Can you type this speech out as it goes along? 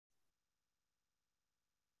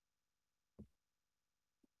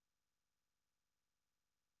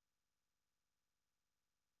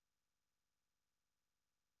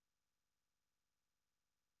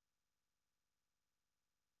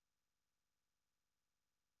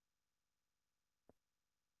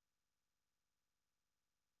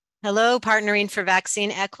Hello, Partnering for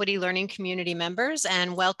Vaccine Equity Learning Community members,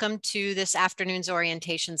 and welcome to this afternoon's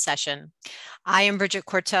orientation session. I am Bridget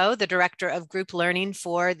Courteau, the Director of Group Learning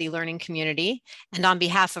for the Learning Community. And on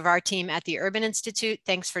behalf of our team at the Urban Institute,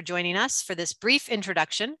 thanks for joining us for this brief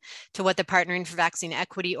introduction to what the Partnering for Vaccine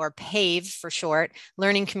Equity, or PAVE for short,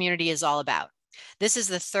 learning community is all about. This is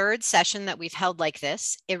the third session that we've held like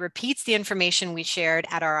this. It repeats the information we shared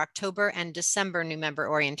at our October and December new member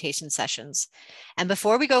orientation sessions. And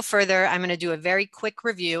before we go further, I'm going to do a very quick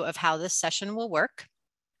review of how this session will work.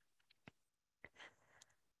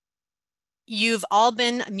 You've all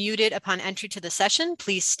been muted upon entry to the session.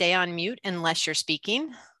 Please stay on mute unless you're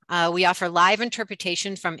speaking. We offer live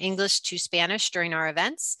interpretation from English to Spanish during our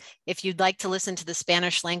events. If you'd like to listen to the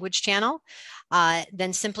Spanish language channel,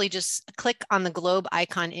 then simply just click on the globe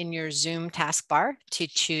icon in your Zoom taskbar to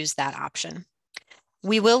choose that option.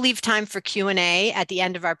 We will leave time for Q&A at the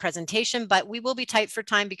end of our presentation, but we will be tight for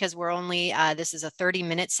time because we're only, this is a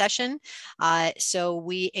 30-minute session. So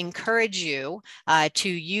we encourage you to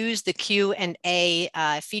use the Q&A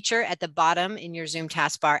feature at the bottom in your Zoom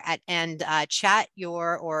taskbar and chat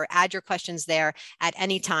or add your questions there at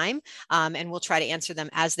any time. And we'll try to answer them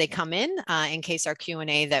as they come in case our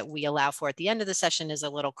Q&A that we allow for at the end of the session is a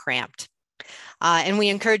little cramped. And we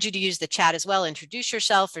encourage you to use the chat as well, introduce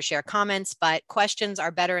yourself or share comments, but questions are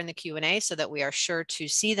better in the Q&A so that we are sure to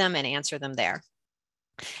see them and answer them there.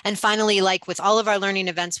 And finally, like with all of our learning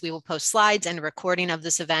events, we will post slides and a recording of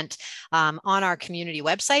this event on our community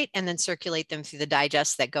website and then circulate them through the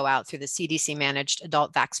digests that go out through the CDC managed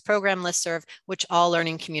Adult Vax Program listserv, which all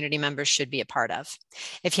learning community members should be a part of.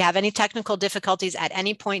 If you have any technical difficulties at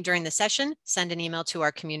any point during the session, send an email to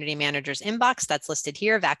our community manager's inbox that's listed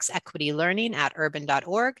here,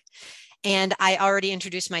 vaxequitylearning@urban.org. And I already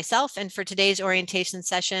introduced myself, and for today's orientation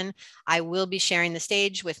session, I will be sharing the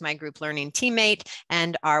stage with my group learning teammate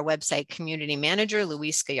and our website community manager,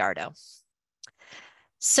 Luis Gallardo.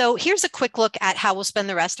 So here's a quick look at how we'll spend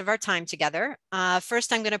the rest of our time together.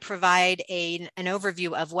 First, I'm going to provide an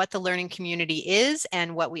overview of what the learning community is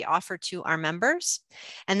and what we offer to our members.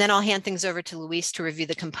 And then I'll hand things over to Luis to review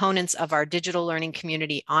the components of our digital learning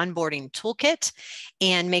community onboarding toolkit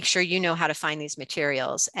and make sure you know how to find these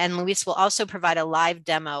materials. And Luis will also provide a live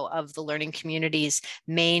demo of the learning community's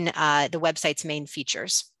the website's main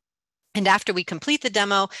features. And after we complete the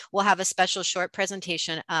demo, we'll have a special short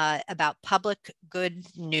presentation about Public Good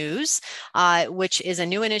News, which is a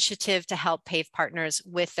new initiative to help PAVE partners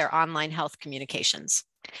with their online health communications.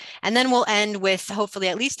 And then we'll end with hopefully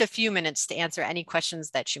at least a few minutes to answer any questions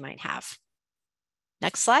that you might have.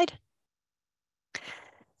 Next slide.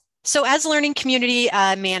 So as learning community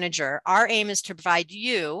manager, our aim is to provide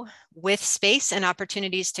you with space and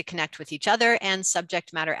opportunities to connect with each other and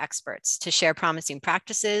subject matter experts to share promising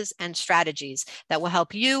practices and strategies that will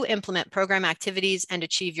help you implement program activities and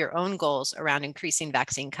achieve your own goals around increasing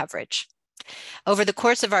vaccine coverage. Over the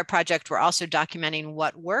course of our project, we're also documenting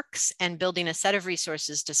what works and building a set of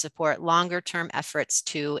resources to support longer-term efforts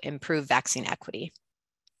to improve vaccine equity.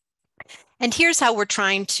 And here's how we're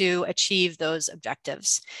trying to achieve those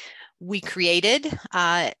objectives. We created,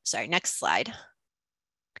 next slide.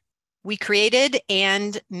 We created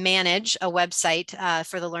and manage a website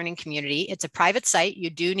for the learning community. It's a private site. You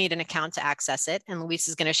do need an account to access it. And Luis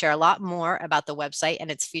is going to share a lot more about the website and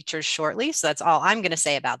its features shortly. So that's all I'm going to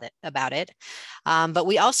say about it. But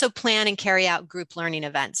we also plan and carry out group learning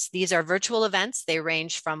events. These are virtual events. They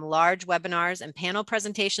range from large webinars and panel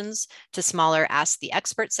presentations to smaller Ask the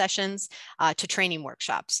Expert sessions to training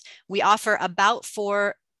workshops. We offer about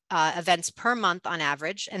 4 events per month on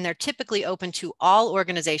average, and they're typically open to all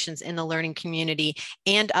organizations in the learning community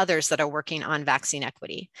and others that are working on vaccine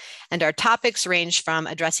equity. And our topics range from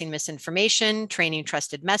addressing misinformation, training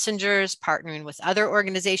trusted messengers, partnering with other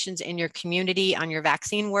organizations in your community on your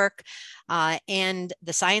vaccine work, and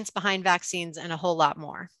the science behind vaccines, and a whole lot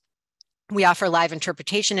more. We offer live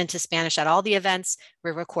interpretation into Spanish at all the events.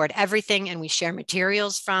 We record everything and we share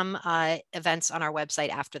materials from events on our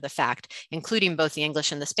website after the fact, including both the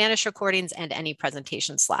English and the Spanish recordings and any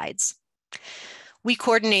presentation slides. We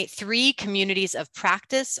coordinate 3 communities of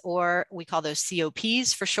practice, or we call those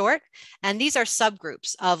COPs for short. And these are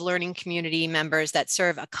subgroups of learning community members that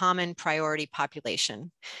serve a common priority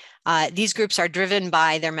population. These groups are driven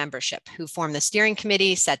by their membership, who form the steering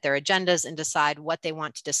committee, set their agendas, and decide what they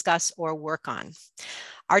want to discuss or work on.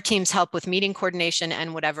 Our teams help with meeting coordination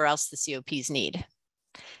and whatever else the COPs need.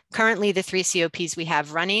 Currently, the 3 COPs we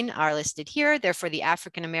have running are listed here. They're for the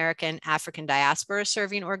African American, African diaspora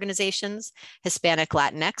serving organizations, Hispanic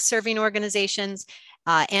Latinx serving organizations,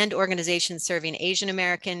 and organizations serving Asian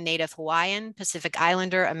American, Native Hawaiian, Pacific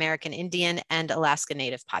Islander, American Indian, and Alaska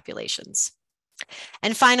Native populations.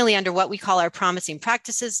 And finally, under what we call our Promising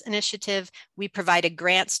Practices Initiative, we provided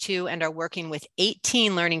grants to and are working with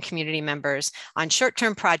 18 learning community members on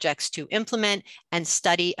short-term projects to implement and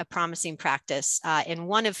study a promising practice in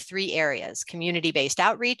one of 3 areas: community-based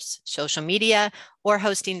outreach, social media, or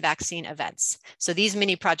hosting vaccine events. So these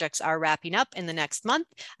mini projects are wrapping up in the next month,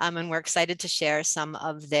 and we're excited to share some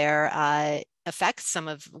of their effects, some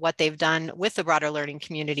of what they've done with the broader learning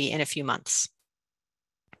community in a few months.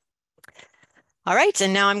 All right,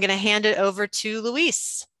 and now I'm going to hand it over to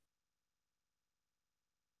Luis.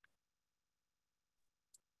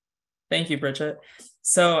 Thank you, Bridget.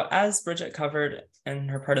 So as Bridget covered in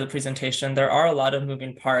her part of the presentation, there are a lot of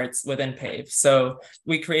moving parts within PAVE. So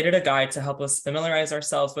we created a guide to help us familiarize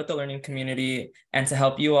ourselves with the learning community and to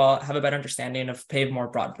help you all have a better understanding of PAVE more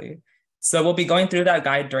broadly. So we'll be going through that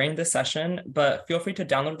guide during this session, but feel free to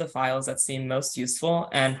download the files that seem most useful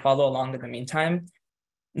and follow along in the meantime.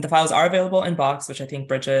 The files are available in Box, which I think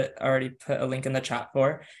Bridget already put a link in the chat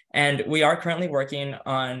for. And we are currently working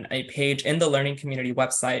on a page in the learning community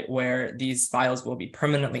website where these files will be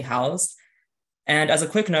permanently housed. And as a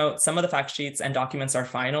quick note, some of the fact sheets and documents are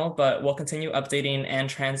final, but we'll continue updating and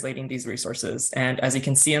translating these resources. And as you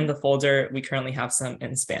can see in the folder, we currently have some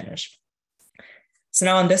in Spanish. So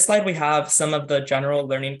now on this slide, we have some of the general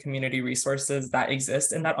learning community resources that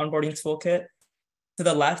exist in that onboarding toolkit. To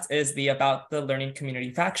the left is the About the Learning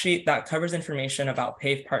Community fact sheet that covers information about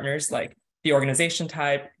PAVE partners like the organization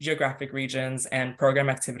type, geographic regions, and program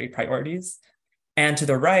activity priorities. And to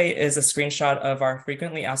the right is a screenshot of our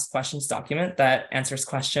frequently asked questions document that answers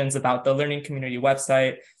questions about the Learning Community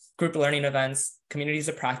website, group learning events, communities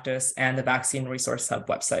of practice, and the Vaccine Resource Hub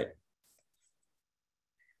website.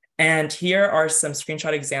 And here are some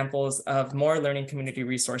screenshot examples of more learning community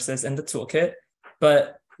resources in the toolkit,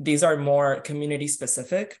 but these are more community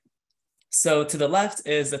specific. So to the left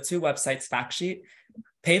is the 2 websites fact sheet.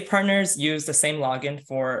 PAVE partners use the same login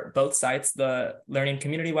for both sites, the Learning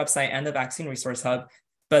Community website and the Vaccine Resource Hub,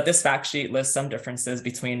 but this fact sheet lists some differences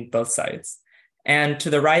between both sites. And to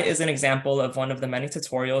the right is an example of one of the many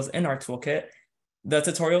tutorials in our toolkit. The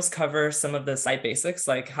tutorials cover some of the site basics,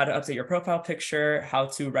 like how to update your profile picture, how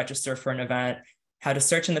to register for an event, how to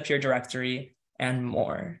search in the peer directory, and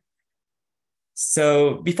more.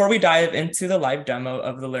 So before we dive into the live demo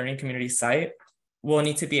of the learning community site, we'll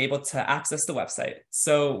need to be able to access the website.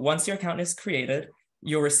 So once your account is created,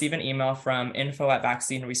 you'll receive an email from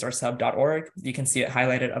info@vaccineresourcehub.org. You can see it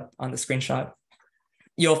highlighted up on the screenshot.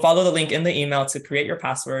 You'll follow the link in the email to create your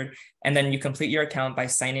password, and then you complete your account by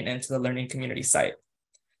signing into the learning community site.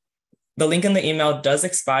 The link in the email does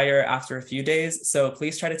expire after a few days, so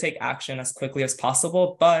please try to take action as quickly as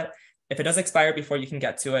possible, but if it does expire before you can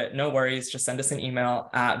get to it, no worries, just send us an email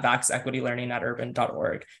at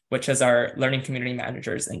vaxequitylearning@urban.org, which is our learning community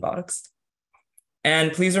manager's inbox.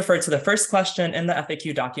 And please refer to the first question in the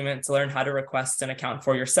FAQ document to learn how to request an account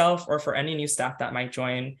for yourself or for any new staff that might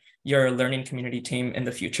join your learning community team in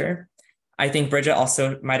the future. I think Bridget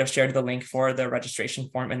also might have shared the link for the registration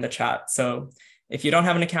form in the chat. So if you don't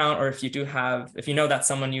have an account, or if you know that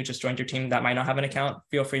someone you just joined your team that might not have an account,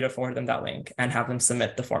 feel free to forward them that link and have them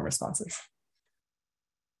submit the form responses.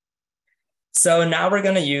 So now we're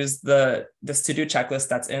going to use this to-do checklist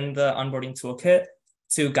that's in the onboarding toolkit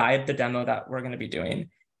to guide the demo that we're going to be doing.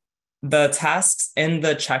 The tasks in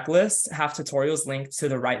the checklist have tutorials linked to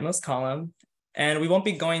the rightmost column, and we won't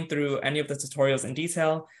be going through any of the tutorials in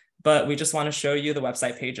detail, but we just want to show you the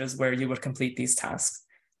website pages where you would complete these tasks.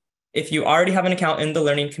 If you already have an account in the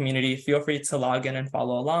learning community, feel free to log in and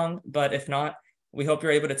follow along. But if not, we hope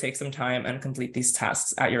you're able to take some time and complete these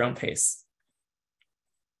tasks at your own pace.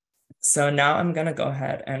 So now I'm going to go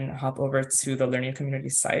ahead and hop over to the learning community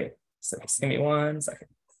site. So just give me 1 second.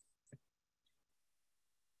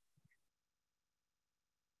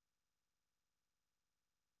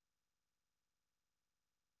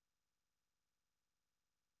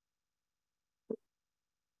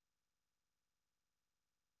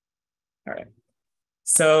 All right.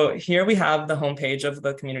 So here we have the homepage of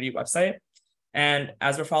the community website. And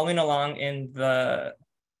as we're following along in the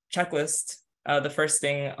checklist, the first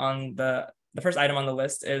item on the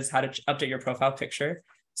list is how to update your profile picture.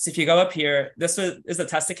 So if you go up here, this is a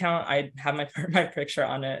test account. I have my picture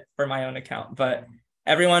on it for my own account, but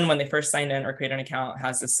everyone, when they first sign in or create an account,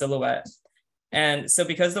 has this silhouette. And so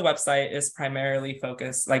because the website is primarily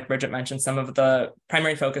focused, like Bridget mentioned, some of the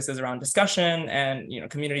primary focus is around discussion and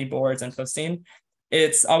community boards and posting,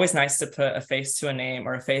 it's always nice to put a face to a name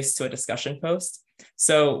or a face to a discussion post.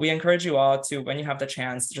 So we encourage you all to, when you have the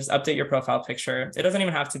chance, just update your profile picture. It doesn't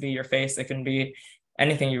even have to be your face. It can be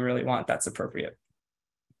anything you really want that's appropriate.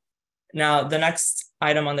 Now, the next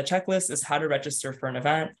item on the checklist is how to register for an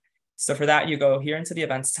event. So for that, you go here into the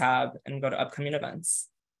events tab and go to upcoming events.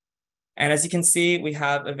 And as you can see, we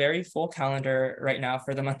have a very full calendar right now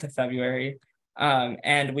for the month of February.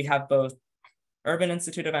 And we have both Urban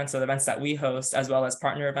Institute events, so the events that we host, as well as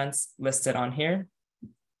partner events listed on here.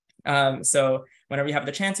 So whenever you have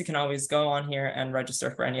the chance, you can always go on here and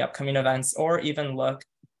register for any upcoming events, or even look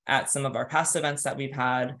at some of our past events that we've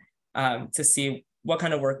had to see what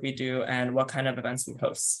kind of work we do and what kind of events we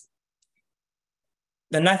host.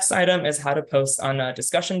 The next item is how to post on a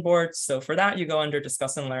discussion board. So for that, you go under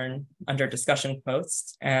Discuss and Learn, under Discussion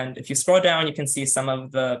Posts. And if you scroll down, you can see some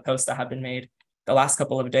of the posts that have been made the last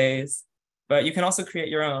couple of days. But you can also create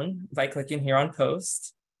your own by clicking here on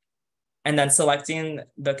Post, and then selecting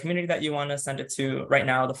the community that you want to send it to. Right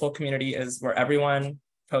now, the full community is where everyone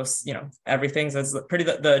posts, everything. So it's pretty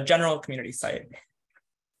the general community site.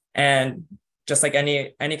 And just like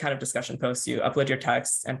any kind of discussion post, you upload your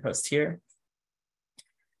text and post here.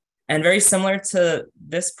 And very similar to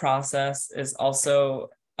this process is also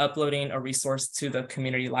uploading a resource to the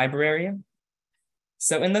community library.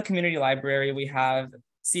 So in the community library, we have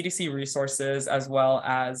CDC resources as well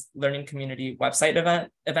as Learning Community website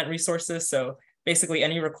event resources. So basically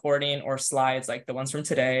any recording or slides like the ones from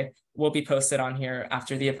today will be posted on here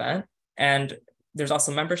after the event. And there's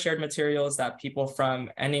also member shared materials that people from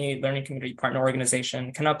any Learning Community partner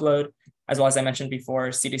organization can upload, as well as I mentioned before,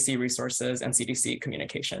 CDC resources and CDC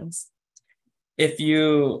communications. If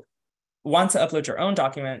you want to upload your own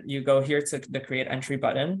document, you go here to the Create Entry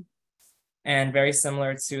button. And very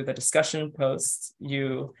similar to the discussion post,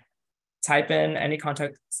 you type in any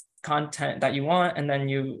content that you want, and then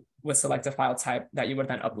you would select a file type that you would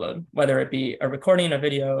then upload, whether it be a recording, a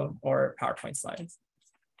video, or PowerPoint slides.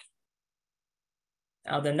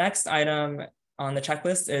 Now, the next item on the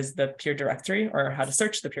checklist is the peer directory, or how to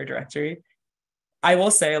search the peer directory. I will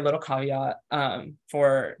say a little caveat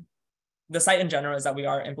for the site in general is that we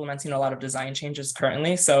are implementing a lot of design changes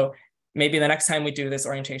currently. So maybe the next time we do this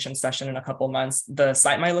orientation session in a couple months, the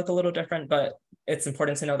site might look a little different, but it's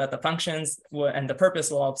important to know that the functions and the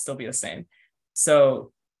purpose will all still be the same.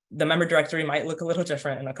 So the member directory might look a little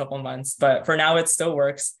different in a couple months, but for now it still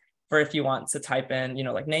works for if you want to type in,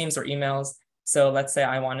 like names or emails. So let's say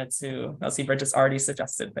I wanted to, let's see, Bridget's already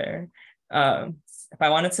suggested there. If I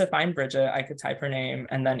wanted to find Bridget, I could type her name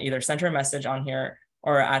and then either send her a message on here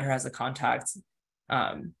or add her as a contact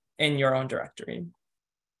in your own directory.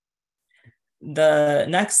 The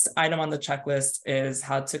next item on the checklist is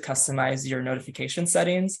how to customize your notification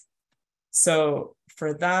settings. So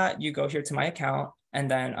for that, you go here to My Account and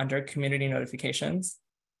then under Community Notifications.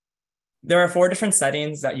 There are 4 different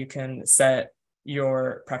settings that you can set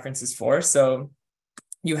your preferences for. So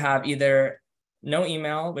you have either no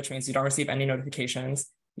email, which means you don't receive any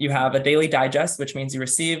notifications. You have a daily digest, which means you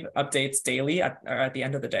receive updates daily at the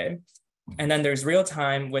end of the day. And then there's real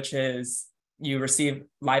time, which is you receive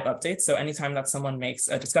live updates. So anytime that someone makes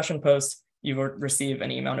a discussion post, you will receive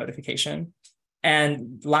an email notification.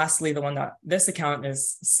 And lastly, the one that this account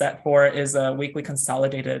is set for is a weekly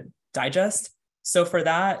consolidated digest. So for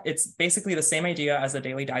that, it's basically the same idea as a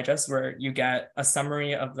daily digest where you get a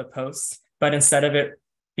summary of the post, but instead of it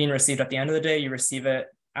being received at the end of the day, you receive it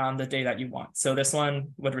on the day that you want. So this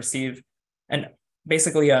one would receive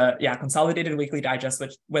basically a consolidated weekly digest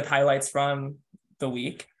with highlights from the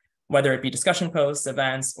week, whether it be discussion posts,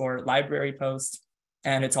 events, or library posts,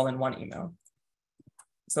 and it's all in one email.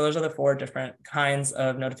 So those are the 4 different kinds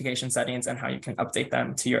of notification settings and how you can update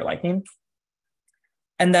them to your liking.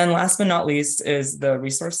 And then last but not least is the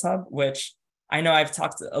Resource Hub, which I know I've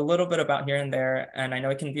talked a little bit about here and there, and I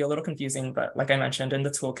know it can be a little confusing, but like I mentioned in the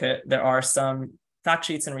toolkit, there are some fact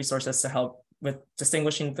sheets and resources to help with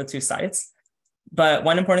distinguishing the 2 sites. But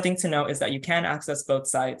one important thing to note is that you can access both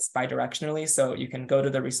sites bidirectionally. So you can go to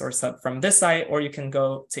the Resource Hub from this site, or you can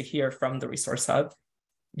go to here from the Resource Hub.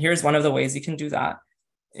 Here's one of the ways you can do that.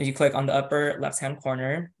 You click on the upper left-hand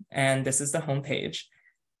corner, and this is the home page.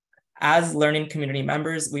 As Learning Community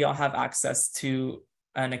members, we all have access to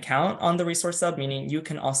an account on the Resource Hub, meaning you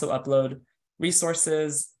can also upload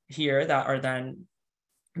resources here that are then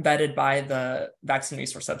vetted by the Vaccine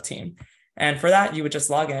Resource Hub team. And for that, you would just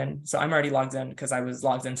log in. So I'm already logged in because I was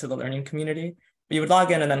logged into the Learning Community. But you would log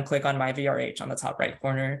in and then click on My VRH on the top right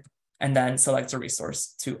corner, and then select a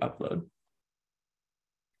resource to upload.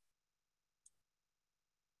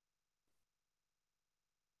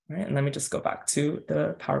 All right, and let me just go back to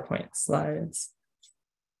the PowerPoint slides.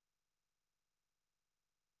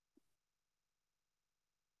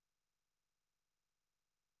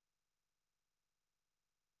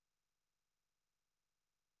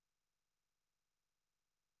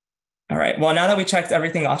 All right, well, now that we checked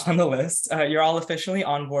everything off on the list, you're all officially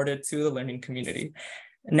onboarded to the learning community.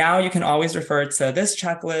 Now you can always refer to this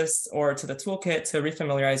checklist or to the toolkit to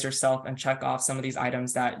refamiliarize yourself and check off some of these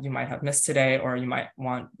items that you might have missed today or you might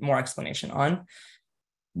want more explanation on.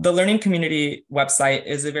 The learning community website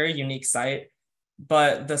is a very unique site,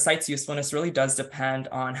 but the site's usefulness really does depend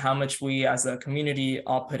on how much we as a community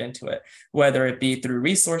all put into it, whether it be through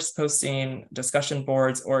resource posting, discussion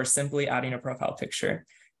boards, or simply adding a profile picture.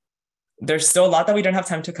 There's still a lot that we don't have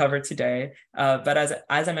time to cover today, but as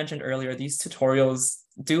I mentioned earlier, these tutorials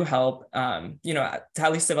do help, to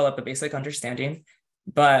at least develop a basic understanding.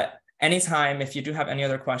 But anytime, if you do have any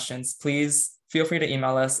other questions, please feel free to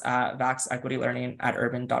email us at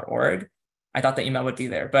vaxequitylearning@urban.org. I thought the email would be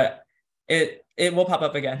there, but it will pop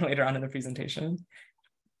up again later on in the presentation.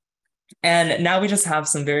 And now we just have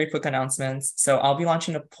some very quick announcements. So I'll be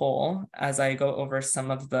launching a poll as I go over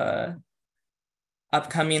some of the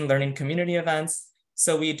upcoming learning community events.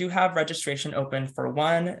 So we do have registration open for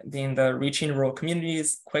one, being the Reaching Rural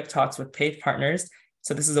Communities Quick Talks with PAVE Partners.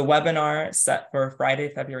 So this is a webinar set for Friday,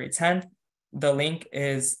 February 10th. The link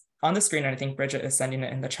is on the screen, and I think Bridget is sending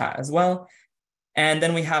it in the chat as well. And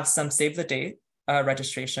then we have some save the date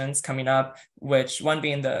registrations coming up, which one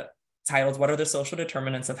being the titled, What are the social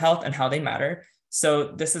determinants of health and how they matter? So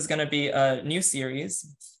this is gonna be a new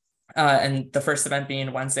series. And the first event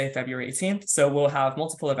being Wednesday, February 18th. So we'll have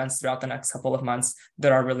multiple events throughout the next couple of months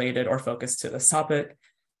that are related or focused to this topic.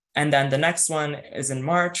 And then the next one is in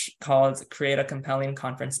March called Create a Compelling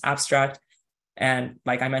Conference Abstract. And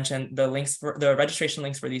like I mentioned, the registration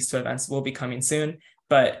links for these two events will be coming soon.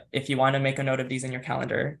 But if you want to make a note of these in your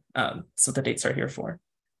calendar, so the dates are here for.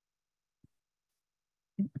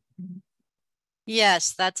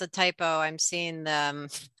 Yes, that's a typo. I'm seeing them.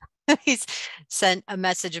 He's sent a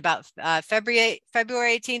message about February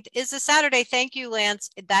 18th is a Saturday. Thank you, Lance.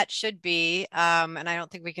 That should be, and I don't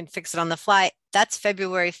think we can fix it on the fly. That's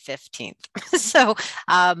February 15th. So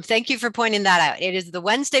thank you for pointing that out. It is the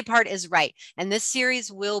Wednesday part is right. And this series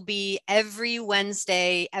will be every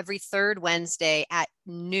Wednesday, every third Wednesday at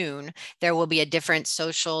noon. There will be a different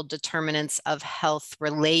social determinants of health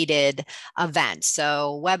related event.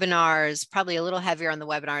 So webinars, probably a little heavier on the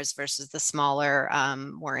webinars versus the smaller,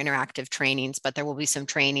 more interactive trainings, but there will be some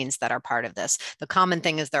trainings that are part of this. The common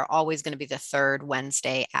thing is they're always going to be the third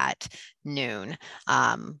Wednesday at noon,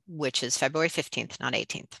 which is February 15th, not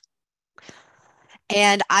 18th.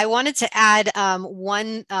 And I wanted to add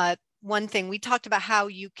one thing. We talked about how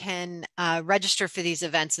you can register for these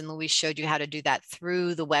events, and Louise showed you how to do that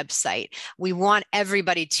through the website. We want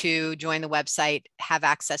everybody to join the website, have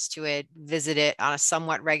access to it, visit it on a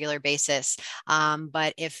somewhat regular basis.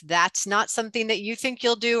 But if that's not something that you think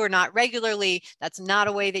you'll do or not regularly, that's not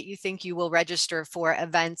a way that you think you will register for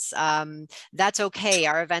events, that's okay.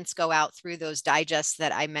 Our events go out through those digests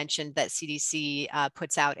that I mentioned that CDC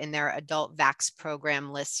puts out in their adult vax program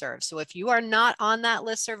listserv. So if you are not on that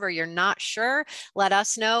listserv or you're not sure, let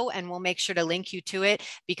us know and we'll make sure to link you to it,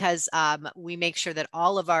 because we make sure that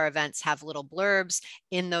all of our events have little blurbs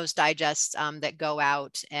in those digests that go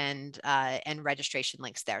out, and registration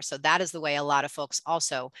links there. So that is the way a lot of folks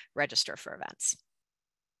also register for events.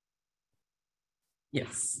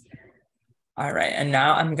 Yes. All right, and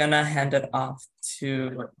now I'm gonna hand it off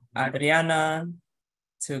to Adriana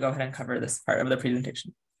to go ahead and cover this part of the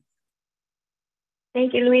presentation.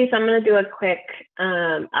 Thank you, Louise. I'm going to do a quick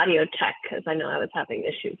audio check because I know I was having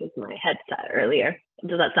issues with my headset earlier.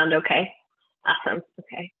 Does that sound okay? Awesome.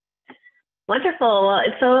 Okay. Wonderful. Well,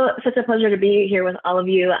 it's such a pleasure to be here with all of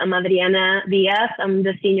you. I'm Adriana Diaz. I'm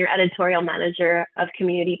the Senior Editorial Manager of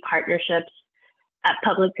Community Partnerships at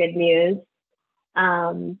Public Good News.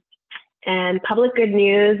 And Public Good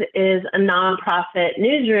News is a nonprofit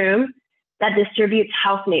newsroom that distributes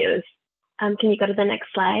health news. Can you go to the next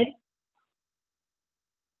slide?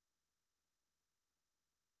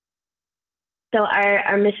 So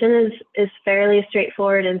our mission is fairly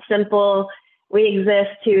straightforward and simple. We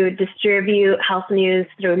exist to distribute health news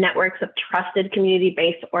through networks of trusted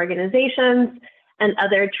community-based organizations and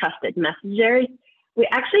other trusted messengers. We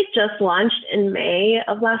actually just launched in May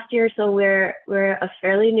of last year, so we're a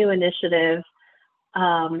fairly new initiative,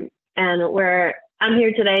 and I'm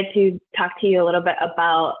here today to talk to you a little bit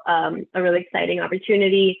about a really exciting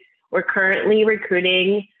opportunity. We're currently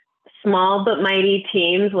recruiting small but mighty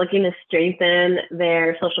teams looking to strengthen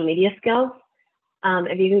their social media skills.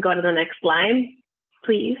 If you can go to the next slide,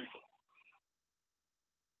 please.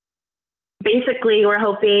 basically, we're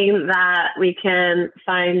hoping that we can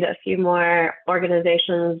find a few more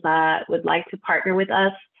organizations that would like to partner with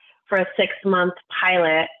us for a 6-month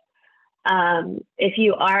pilot. If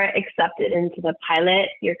you are accepted into the pilot,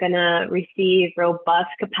 you're going to receive robust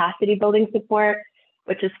capacity building support,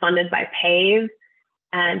 which is funded by PAVE.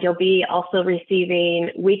 And you'll be also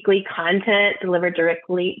receiving weekly content delivered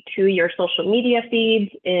directly to your social media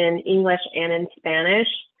feeds in English and in Spanish,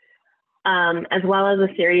 as well as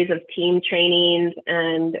a series of team trainings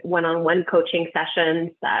and one-on-one coaching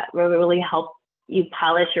sessions that will really help you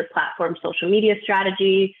polish your platform social media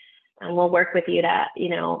strategy. And we'll work with you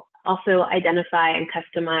to, also identify and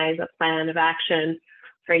customize a plan of action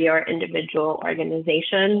for your individual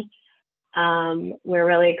organization. We're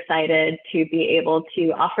really excited to be able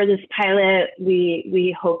to offer this pilot.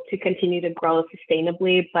 We hope to continue to grow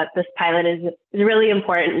sustainably, but this pilot is really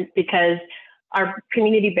important because our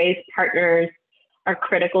community-based partners are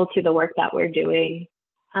critical to the work that we're doing.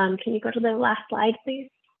 Can you go to the last slide,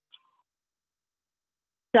 please?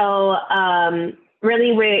 So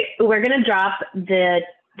really, we're going to drop the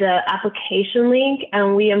application link,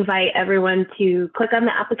 and we invite everyone to click on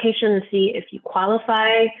the application and see if you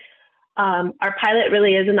qualify. Our pilot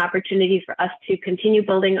really is an opportunity for us to continue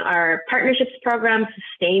building our partnerships program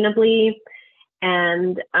sustainably.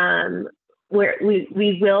 And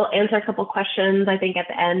we will answer a couple questions, I think, at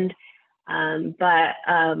the end. But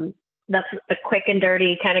that's a quick and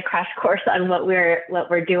dirty kind of crash course on what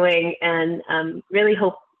we're doing, and really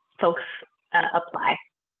hope folks apply.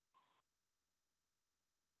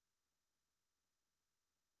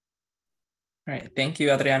 All right, thank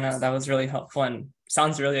you, Adriana. That was really helpful and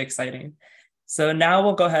sounds really exciting. So now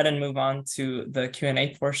we'll go ahead and move on to the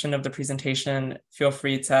Q&A portion of the presentation. Feel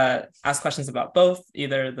free to ask questions about both,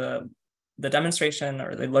 either the demonstration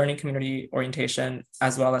or the learning community orientation,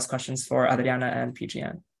 as well as questions for Adriana and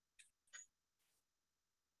PGN.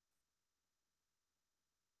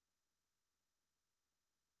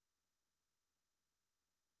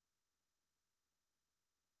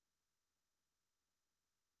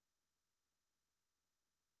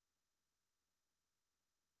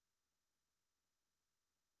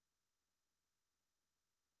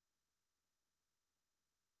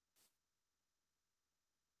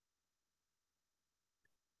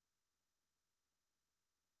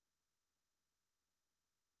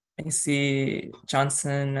 I see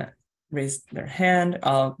Johnson raised their hand.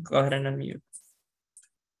 I'll go ahead and unmute.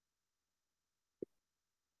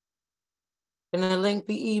 Can the link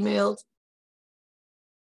be emailed?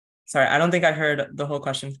 Sorry, I don't think I heard the whole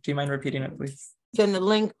question. Do you mind repeating it, please? Can the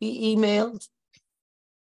link be emailed?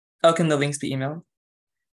 Oh, can the links be emailed?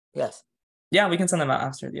 Yes. Yeah, we can send them out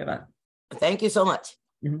after the event. Thank you so much.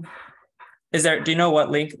 Mm-hmm. Do you know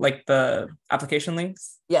what link, like the application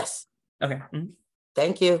links? Yes. Okay. Mm-hmm.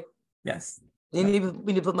 Thank you. Yes. You need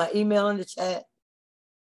me to put my email in the chat?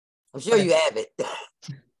 I'm sure you have it.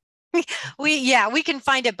 we can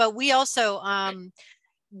find it, but we also,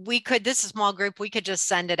 this is a small group, we could just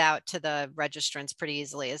send it out to the registrants pretty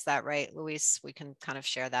easily. Is that right, Luis? We can kind of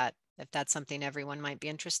share that if that's something everyone might be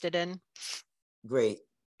interested in. Great.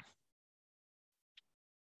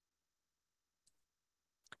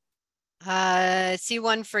 See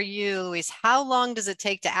one for you, Luis. How long does it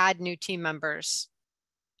take to add new team members?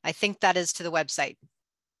 I think that is to the website.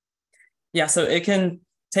 Yeah, so it can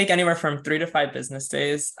take anywhere from 3 to 5 business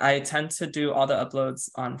days. I tend to do all the uploads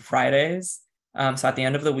on Fridays, so at the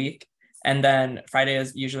end of the week. And then Friday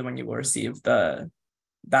is usually when you will receive that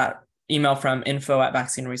email from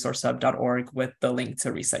info@vaccineresourcehub.org with the link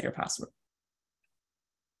to reset your password.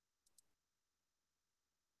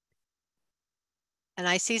 And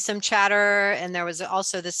I see some chatter, and there was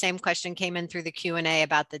also the same question came in through the Q&A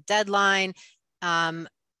about the deadline.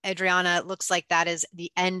 Adriana, it looks like that is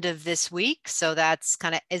the end of this week. So that's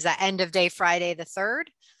is that end of day Friday the 3rd,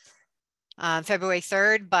 February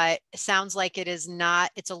 3rd, but it sounds like it is not,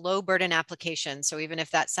 it's a low burden application. So even if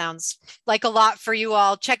that sounds like a lot for you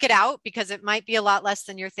all, check it out because it might be a lot less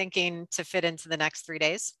than you're thinking to fit into the next 3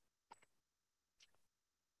 days.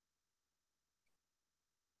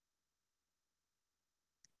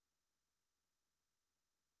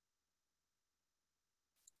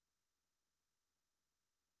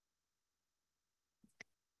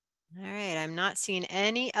 All right, I'm not seeing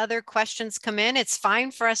any other questions come in. It's fine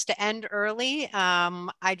for us to end early.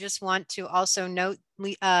 I just want to also note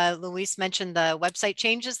Luis mentioned the website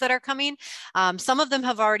changes that are coming. Some of them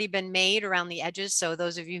have already been made around the edges. So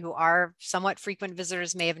those of you who are somewhat frequent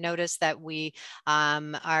visitors may have noticed that we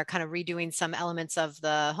are kind of redoing some elements of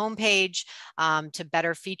the homepage to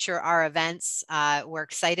better feature our events. We're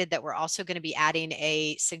excited that we're also going to be adding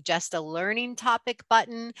a suggest a learning topic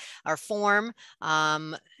button or form.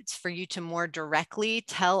 It's for you to more directly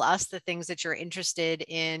tell us the things that you're interested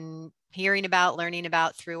in hearing about, learning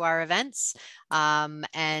about through our events.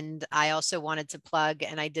 And I also wanted to plug,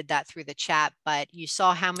 and I did that through the chat, but you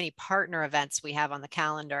saw how many partner events we have on the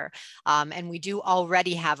calendar. And we do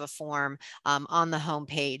already have a form on the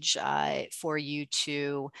homepage for you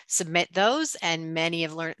to submit those. And many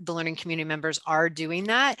of the learning community members are doing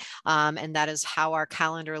that. And that is how our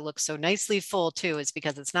calendar looks so nicely full too, is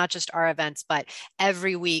because it's not just our events, but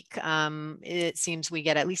every week it seems we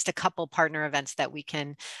get at least a couple partner events that we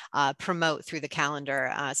can promote through the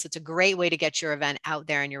calendar. So it's a great way to get your event out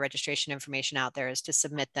there and your registration information out there, is to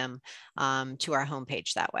submit them to our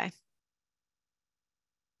homepage that way.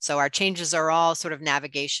 So our changes are all sort of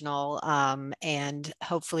navigational and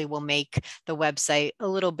hopefully will make the website a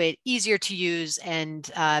little bit easier to use and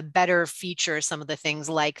better feature some of the things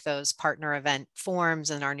like those partner event forms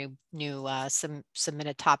and our new submit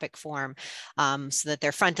a topic form so that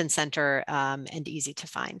they're front and center and easy to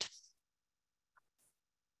find.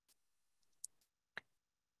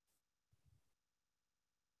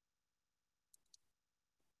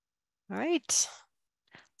 All right.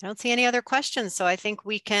 I don't see any other questions, so I think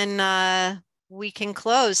we can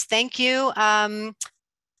close. Thank you,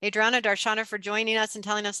 Adriana, Darshana, for joining us and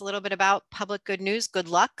telling us a little bit about Public Good News. Good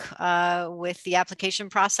luck with the application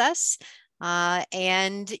process.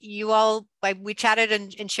 And you all, we chatted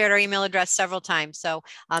and shared our email address several times. So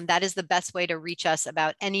that is the best way to reach us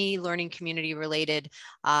about any learning community related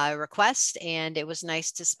request. And it was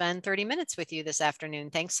nice to spend 30 minutes with you this afternoon.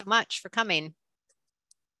 Thanks so much for coming.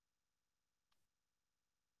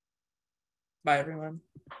 Bye, everyone.